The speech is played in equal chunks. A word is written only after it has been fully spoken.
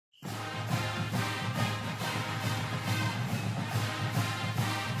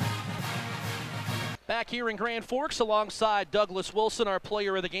Back here in Grand Forks alongside Douglas Wilson, our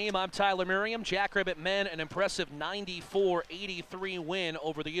player of the game. I'm Tyler Merriam. Jackrabbit men, an impressive 94-83 win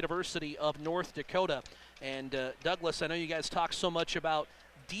over the University of North Dakota. And Douglas, I know you guys talk so much about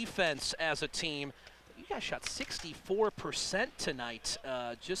defense as a team. You guys shot 64% tonight.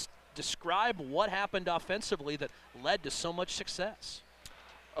 Just describe what happened offensively that led to so much success.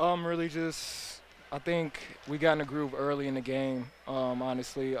 Really just, I think we got in a groove early in the game,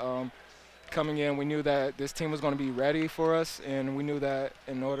 honestly. Coming in, we knew that this team was going to be ready for us, and we knew that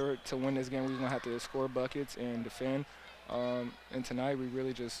in order to win this game, we were going to have to score buckets and defend. And tonight, we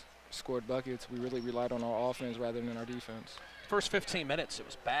really just scored buckets. We really relied on our offense rather than our defense. First 15 minutes, it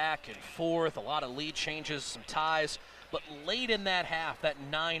was back and forth, a lot of lead changes, some ties. But late in that half, that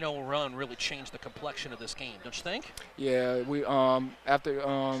 9-0 run really changed the complexion of this game, don't you think? Yeah, we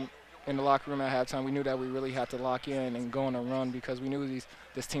after in the locker room at halftime, we knew that we really had to lock in and go on a run because we knew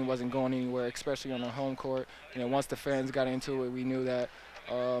this team wasn't going anywhere, especially on our home court. And then once the fans got into it, we knew that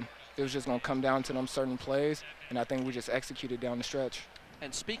it was just going to come down to them certain plays, and I think we just executed down the stretch.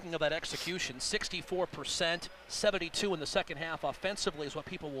 And speaking of that execution, 64%, 72 in the second half offensively is what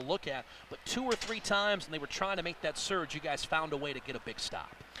people will look at. But 2 or 3 times, and they were trying to make that surge, you guys found a way to get a big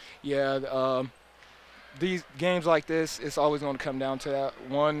stop. Yeah, these games like this, it's always going to come down to that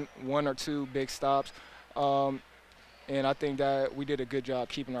one or two big stops. And I think that we did a good job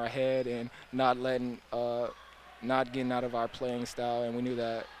keeping our head and not letting, not getting out of our playing style. And we knew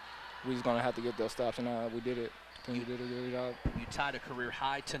that we was going to have to get those stops, and we did it. I think we did a good job. You tied a career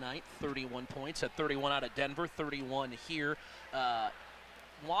high tonight, 31 points, at 31 out of Denver, 31 here.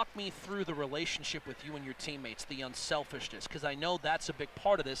 Walk me through the relationship with you and your teammates, the unselfishness, because I know that's a big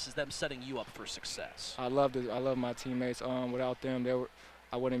part of this is them setting you up for success. I love my teammates. Without them,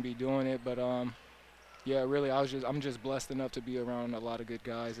 I wouldn't be doing it. But yeah, really, I'm just blessed enough to be around a lot of good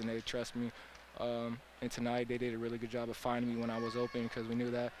guys, and they trust me. And tonight, they did a really good job of finding me when I was open because we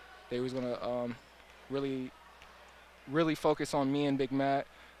knew that they was gonna really focus on me and Big Matt.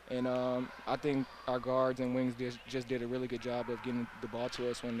 And I think our guards and wings just did a really good job of getting the ball to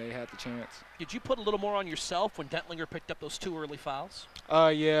us when they had the chance. Did you put a little more on yourself when Dentlinger picked up those 2 early fouls?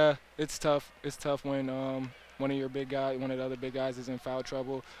 Yeah, it's tough. It's tough when one of the other big guys is in foul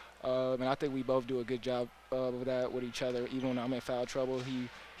trouble. And I think we both do a good job of that with each other. Even when I'm in foul trouble,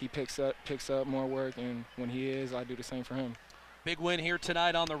 he picks up more work, and when he is, I do the same for him. Big win here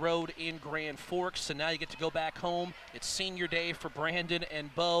tonight on the road in Grand Forks, and now you get to go back home. It's senior day for Brandon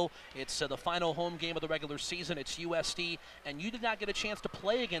and Bo. It's the final home game of the regular season. It's USD, and you did not get a chance to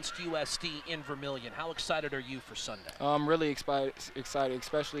play against USD in Vermillion. How excited are you for Sunday? I'm really excited,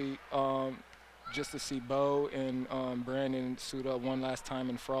 especially just to see Bo and Brandon suit up one last time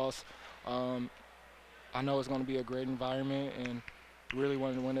in Frost. I know it's going to be a great environment, and really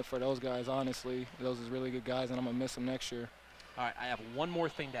wanted to win it for those guys, honestly. Those are really good guys, and I'm going to miss them next year. All right, I have one more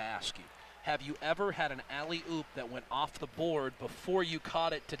thing to ask you. Have you ever had an alley-oop that went off the board before you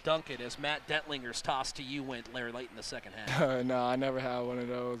caught it to dunk it as Matt Dentlinger's toss to you went late in the second half? No, I never had one of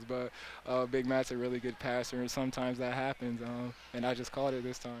those, but Big Matt's a really good passer, and sometimes that happens, and I just caught it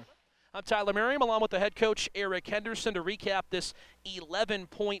this time. I'm Tyler Merriam, along with the head coach, Eric Henderson, to recap this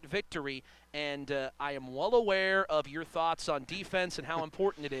 11-point victory. And I am well aware of your thoughts on defense and how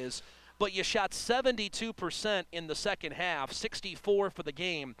important it is. But you shot 72% in the second half, 64 for the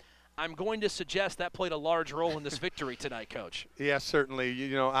game. I'm going to suggest that played a large role in this victory tonight, Coach. Yeah, certainly.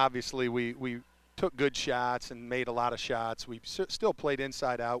 You know, obviously we took good shots and made a lot of shots. We still played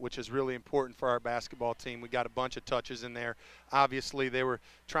inside out, which is really important for our basketball team. We got a bunch of touches in there. Obviously, they were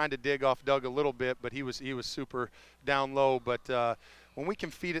trying to dig off Doug a little bit, but he was super down low. But when we can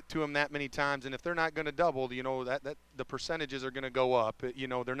feed it to them that many times, and if they're not going to double, you know, that the percentages are going to go up. You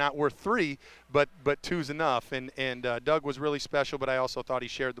know, they're not worth 3, but 2's enough. And Doug was really special, but I also thought he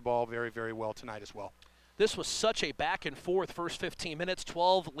shared the ball very, very well tonight as well. This was such a back-and-forth first 15 minutes,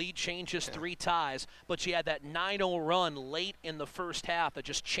 12 lead changes, 3 ties, but you had that 9-0 run late in the first half that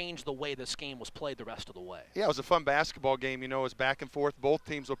just changed the way this game was played the rest of the way. Yeah, it was a fun basketball game. You know, it was back and forth. Both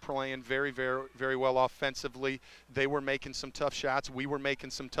teams were playing very, very, very well offensively. They were making some tough shots. We were making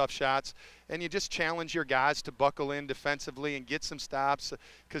some tough shots. And you just challenge your guys to buckle in defensively and get some stops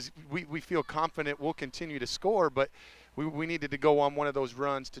because we feel confident we'll continue to score, but we needed to go on one of those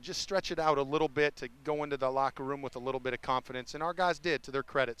runs to just stretch it out a little bit, to go into the locker room with a little bit of confidence, and our guys did, to their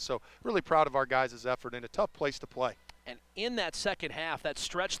credit. So really proud of our guys' effort in a tough place to play. And in that second half, that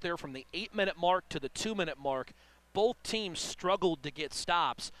stretch there from the 8-minute mark to the 2-minute mark, both teams struggled to get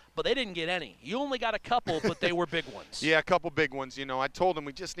stops, but they didn't get any. You only got a couple, but they were big ones. Yeah, a couple big ones. You know, I told them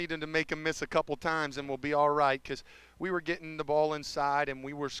we just needed to make them miss a couple times and we'll be all right, because we were getting the ball inside and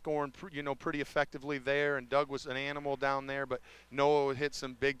we were scoring, pretty effectively there, and Doug was an animal down there, but Noah would hit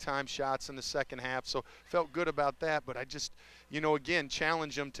some big-time shots in the second half, so felt good about that. But I just, again,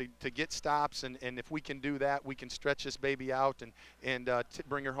 challenge them to get stops, and if we can do that, we can stretch this baby out and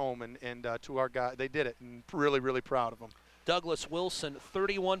bring her home. And to our guy, they did it, and really, really proud of them. Douglas Wilson,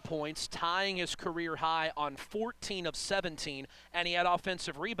 31 points, tying his career high on 14 of 17, and he had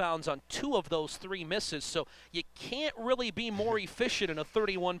offensive rebounds on 2 of those 3 misses. So you can't really be more efficient in a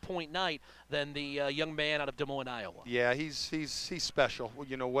 31-point night than the young man out of Des Moines, Iowa. Yeah, he's special.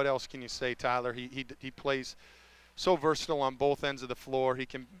 Well, what else can you say, Tyler? He plays so versatile on both ends of the floor. He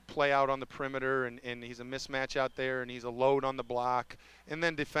can play out on the perimeter, and he's a mismatch out there, and he's a load on the block. And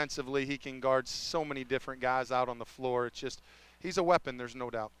then defensively, he can guard so many different guys out on the floor. It's just, he's a weapon, there's no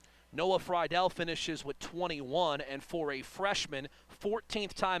doubt. Noah Friedel finishes with 21, and for a freshman,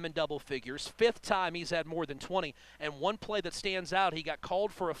 14th time in double figures, 5th time he's had more than 20. And one play that stands out, he got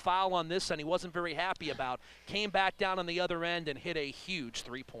called for a foul on this, and he wasn't very happy about. Came back down on the other end and hit a huge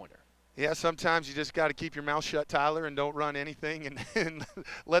three-pointer. Yeah, sometimes you just got to keep your mouth shut, Tyler, and don't run anything and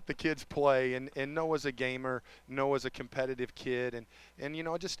let the kids play. And Noah's a gamer. Noah's a competitive kid. And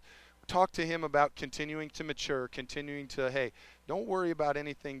just talk to him about continuing to mature, continuing to, hey, don't worry about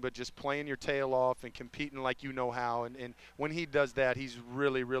anything but just playing your tail off and competing like you know how. And when he does that, he's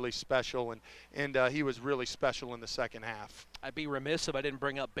really, really special. And he was really special in the second half. I'd be remiss if I didn't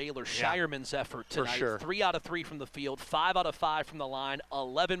bring up Baylor Shireman's effort tonight. For sure. 3 out of 3 from the field, 5 out of 5 from the line,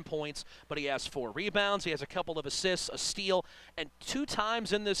 11 points, but he has 4 rebounds. He has a couple of assists, a steal, and 2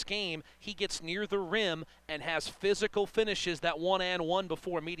 times in this game he gets near the rim and has physical finishes. That 1-and-1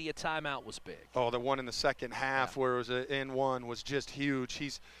 before immediate timeout was big. Oh, the one in the second half where it was an N1 was just huge.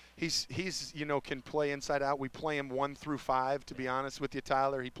 He's can play inside out. We play him 1 through 5, to be honest with you,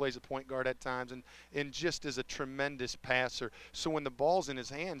 Tyler. He plays a point guard at times and just is a tremendous passer. So when the ball's in his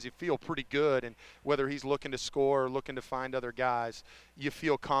hands, you feel pretty good. And whether he's looking to score or looking to find other guys, you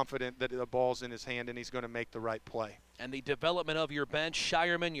feel confident that the ball's in his hand and he's going to make the right play. And the development of your bench,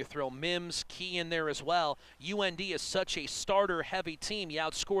 Shireman, you throw Mims, Key in there as well. UND is such a starter-heavy team. You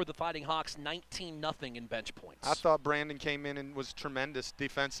outscored the Fighting Hawks 19-0 in bench points. I thought Brandon came in and was tremendous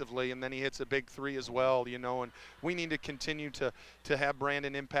defensively, and then he hits a big 3 as well, and we need to continue to have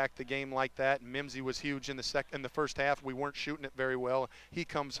Brandon impact the game like that. And Mimsy was huge in the first half. We weren't shooting it very well. He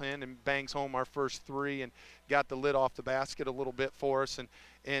comes in and bangs home our first 3 and got the lid off the basket a little bit for us.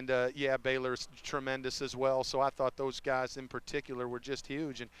 And Baylor's tremendous as well. So I thought those guys in particular were just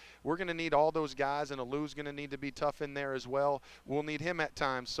huge. And we're going to need all those guys, and Alu's going to need to be tough in there as well. We'll need him at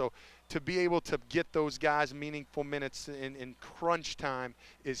times. So to be able to get those guys meaningful minutes in crunch time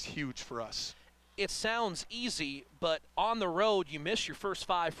is huge for us. It sounds easy, but on the road, you miss your first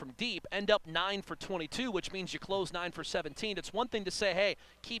 5 from deep, end up 9 for 22, which means you close 9 for 17. It's one thing to say, hey,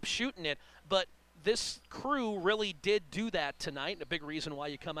 keep shooting it, but this crew really did do that tonight, and a big reason why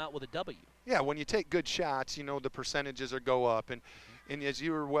you come out with a W. Yeah, when you take good shots, the percentages go up. And as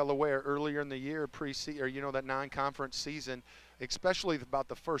you were well aware, earlier in the year, that non-conference season, especially about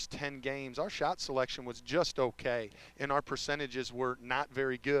the first 10 games, our shot selection was just okay, and our percentages were not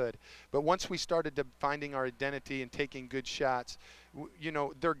very good. But once we started finding our identity and taking good shots,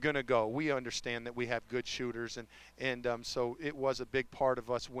 they're going to go. We understand that we have good shooters, and so it was a big part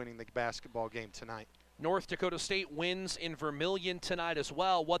of us winning the basketball game tonight. North Dakota State wins in Vermillion tonight as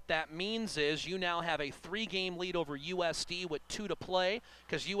well. What that means is you now have a 3-game lead over USD with 2 to play,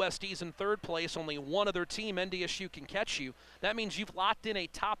 because USD's in 3rd place. Only one other team, NDSU, can catch you. That means you've locked in a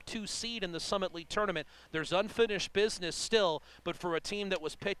top 2 seed in the Summit League tournament. There's unfinished business still, but for a team that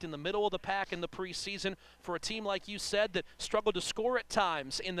was picked in the middle of the pack in the preseason, for a team, like you said, that struggled to score at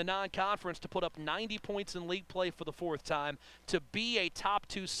times in the non-conference, to put up 90 points in league play for the 4th time, to be a top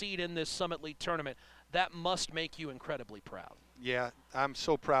 2 seed in this Summit League tournament, that must make you incredibly proud. Yeah, I'm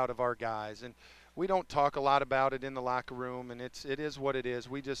so proud of our guys. And we don't talk a lot about it in the locker room, and it is what it is.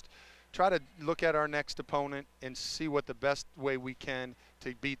 We just try to look at our next opponent and see what the best way we can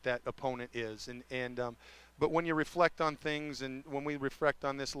to beat that opponent is. But when you reflect on things, and when we reflect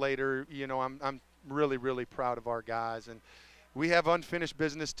on this later, I'm really, really proud of our guys. we have unfinished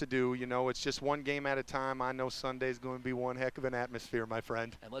business to do. You know, it's just one game at a time. I know Sunday's going to be one heck of an atmosphere, my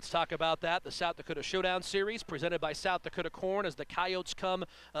friend. And let's talk about that. The South Dakota Showdown Series presented by South Dakota Corn as the Coyotes come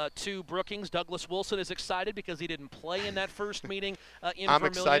to Brookings. Douglas Wilson is excited because he didn't play in that first meeting in I'm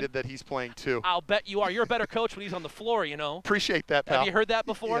Vermillion. excited that he's playing too. I'll bet you are. You're a better coach when he's on the floor, you know. Appreciate that, pal. Have you heard that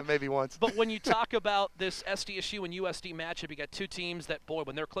before? Yeah, maybe once. But when you talk about this SDSU and USD matchup, you got two teams that, boy,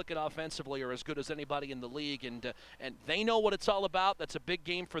 when they're clicking offensively are as good as anybody in the league, and they know what it's all about. That's a big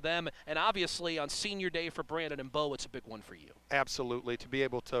game for them, and obviously on senior day for Brandon and Bo, it's a big one for you. Absolutely. To be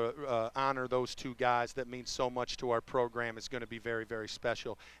able to honor those two guys that mean so much to our program is going to be very, very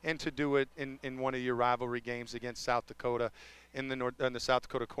special. And to do it in one of your rivalry games against South Dakota in the South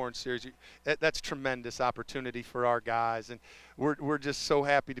Dakota Corn Series, that's tremendous opportunity for our guys. And we're just so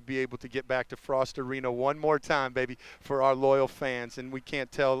happy to be able to get back to Frost Arena one more time, baby, for our loyal fans. And we can't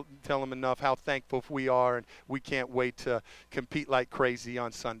tell them enough how thankful we are, and we can't wait to compete like crazy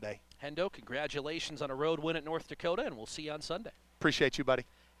on Sunday. Hendo, congratulations on a road win at North Dakota, and we'll see you on Sunday. Appreciate you, buddy.